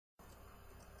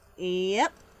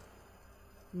Yep.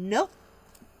 Nope.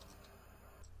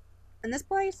 And this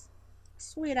place?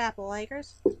 Sweet Apple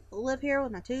Acres. I live here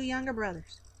with my two younger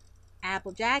brothers,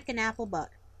 Applejack and Applebuck.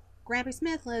 Grampy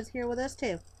Smith lives here with us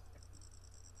too.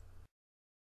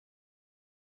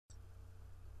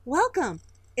 Welcome!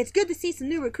 It's good to see some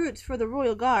new recruits for the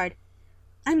Royal Guard.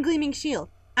 I'm Gleaming Shield.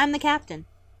 I'm the captain.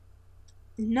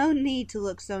 No need to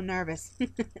look so nervous.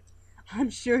 I'm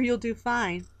sure you'll do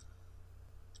fine.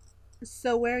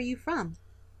 So where are you from?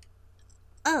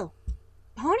 Oh,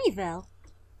 Ponyville.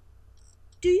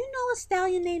 Do you know a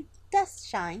stallion named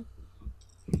Dustshine?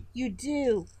 You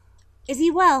do. Is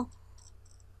he well?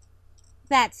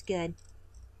 That's good.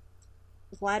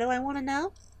 Why do I want to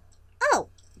know? Oh,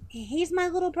 he's my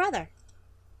little brother.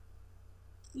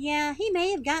 Yeah, he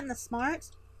may have gotten the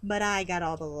smarts, but I got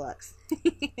all the looks.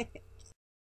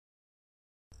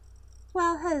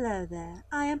 Well, hello there.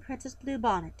 I am Princess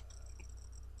Bluebonnet.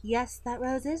 Yes, that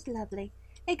rose is lovely.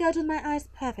 It goes with my eyes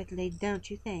perfectly, don't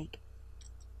you think?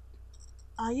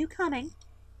 Are you coming?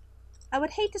 I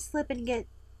would hate to slip and get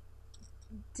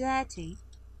dirty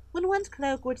when one's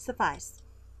cloak would suffice.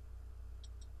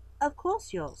 Of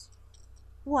course yours.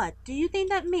 What, do you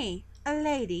think that me, a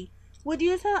lady, would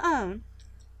use her own?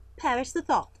 Perish the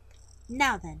thought.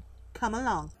 Now then, come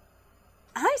along.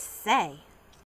 I say,